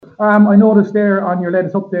I noticed there on your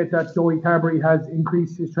latest update that Joey Carberry has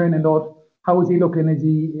increased his training load. How is he looking?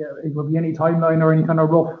 Will be any timeline or any kind of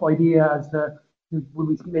rough idea as to will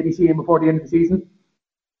we maybe see him before the end of the season?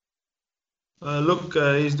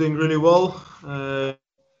 He's doing really well.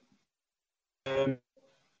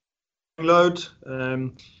 Load.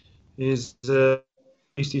 He's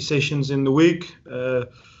 60 sessions in the week.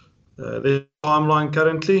 The timeline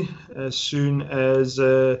currently, as soon as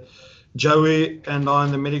Joey and I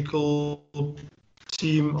and the medical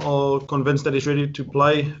team are convinced that he's ready to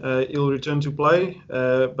play, he'll return to play,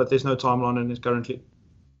 but there's no timeline on it currently.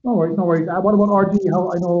 No worries. What about RG?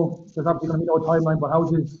 I know there's obviously going to be no timeline, but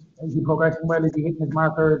is he progressing well? Is he hitting his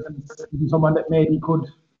markers? And is he someone that maybe could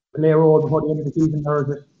play a role before the end of the season, or is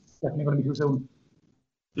it definitely going to be too soon?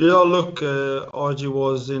 Yeah, RG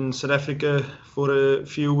was in South Africa for a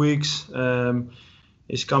few weeks.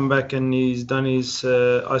 He's come back and he's done his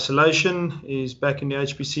isolation. He's back in the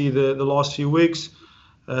HPC the last few weeks.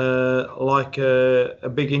 Like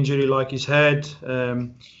a big injury like he's had.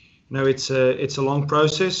 It's a long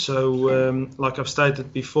process. So like I've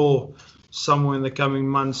stated before, somewhere in the coming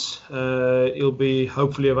months, he'll be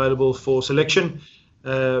hopefully available for selection.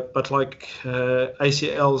 But like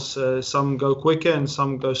ACLs, some go quicker and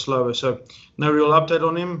some go slower. So no real update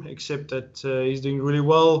on him, except that he's doing really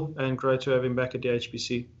well and great to have him back at the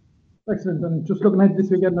HPC. Excellent. And just looking ahead this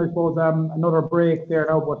weekend, I suppose another break there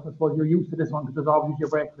now, but I suppose you're used to this one because there's obviously a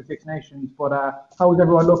break for the Six Nations. But how is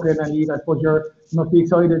everyone looking? And I suppose you must be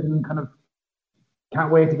excited and kind of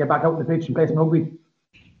can't wait to get back out on the pitch and play some rugby.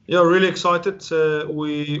 Yeah, really excited.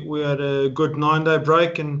 We had a good 9-day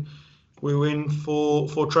break and we went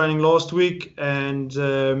for training last week, and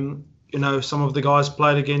some of the guys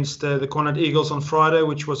played against the Connacht Eagles on Friday,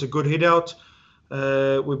 which was a good hit out.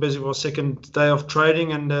 We're busy for our second day of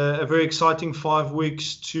training and a very exciting 5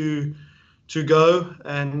 weeks to go.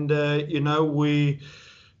 And we,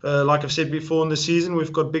 like I've said before in the season,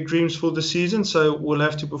 we've got big dreams for the season, so we'll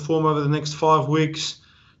have to perform over the next 5 weeks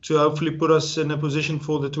to hopefully put us in a position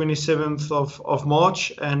for the 27th of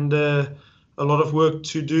March, and a lot of work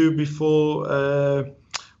to do before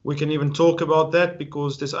we can even talk about that,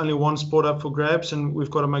 because there's only one spot up for grabs, and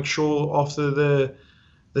we've got to make sure after the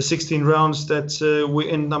 16 rounds that we're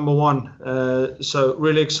in number one. So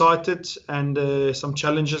really excited and some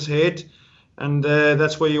challenges ahead, and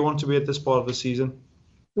that's where you want to be at this part of the season.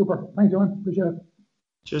 Super. Thanks, Johan. Appreciate it.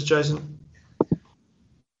 Cheers, Jason.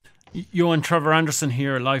 Johan Trevor Anderson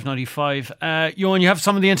here, Live 95. Johan, you have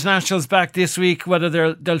some of the internationals back this week.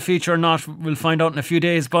 Whether they'll feature or not, we'll find out in a few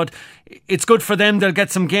days. But it's good for them. They'll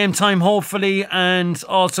get some game time, hopefully, and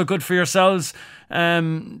also good for yourselves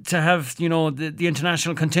to have, the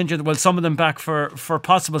international contingent. Well, some of them back for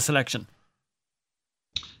possible selection.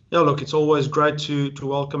 Yeah, look, it's always great to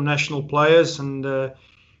welcome national players, and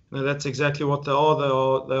that's exactly what they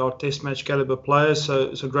are. They are test match caliber players.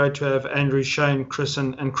 So great to have Andrew, Shane, Chris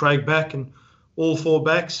and Craig back, and all 4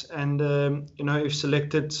 backs. And if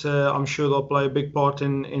selected, I'm sure they'll play a big part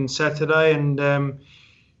in Saturday. And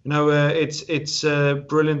it's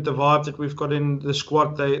brilliant, the vibe that we've got in the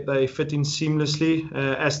squad. They fit in seamlessly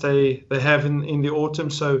as they have in the autumn.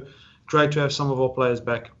 So great to have some of our players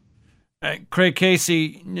back. Craig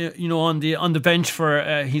Casey, on the bench for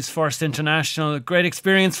his first international. Great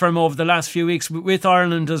experience for him over the last few weeks with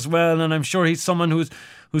Ireland as well, and I'm sure he's someone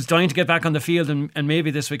who's dying to get back on the field and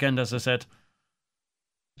maybe this weekend, as I said.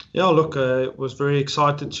 Yeah, look, was very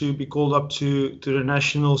excited to be called up to the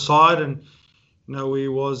national side, and he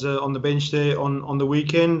was on the bench there on the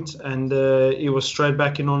weekend, and he was straight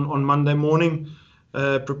back in on Monday morning,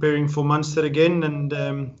 preparing for Munster again, and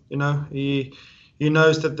he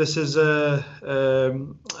knows that this is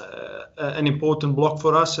an important block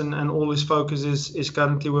for us, and all his focus is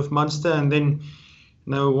currently with Munster. And then,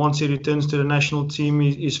 once he returns to the national team,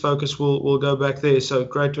 his focus will go back there. So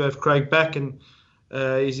great to have Craig back, and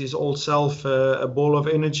he's his old self, a ball of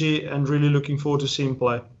energy, and really looking forward to seeing him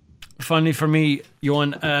play. Finally, for me,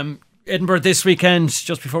 Johan, Edinburgh this weekend,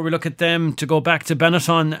 just before we look at them, to go back to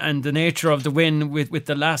Benetton and the nature of the win with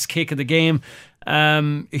the last kick of the game. A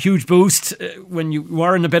huge boost when you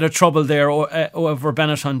were in a bit of trouble there over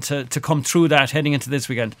Benetton to come through that heading into this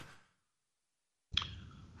weekend.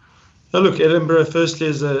 Look, Edinburgh firstly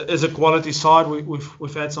is a quality side.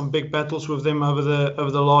 We've had some big battles with them over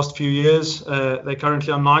the last few years. They're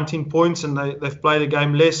currently on 19 points and they've played a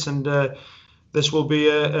game less, and this will be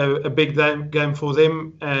a big game for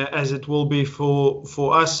them, as it will be for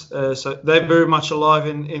us. So they're very much alive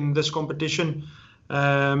in this competition.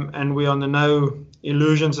 And we are under no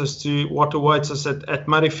illusions as to what awaits us at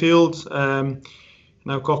Murrayfield.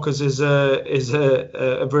 Cockers is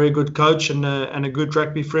a very good coach and a good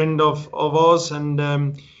rugby friend of ours. And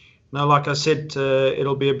like I said,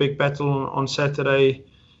 it'll be a big battle on Saturday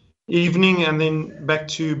evening, and then back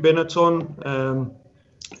to Benetton.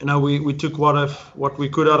 We took what we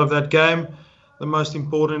could out of that game. The most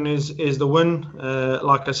important is the win.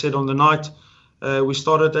 Like I said on the night, we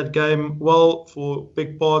started that game well for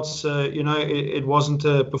big parts. It wasn't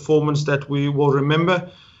a performance that we will remember,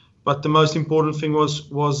 but the most important thing was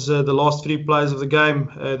the last 3 plays of the game,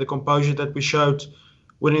 the composure that we showed,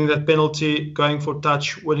 winning that penalty, going for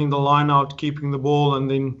touch, winning the line out, keeping the ball, and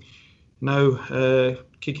then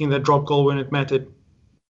kicking that drop goal when it mattered.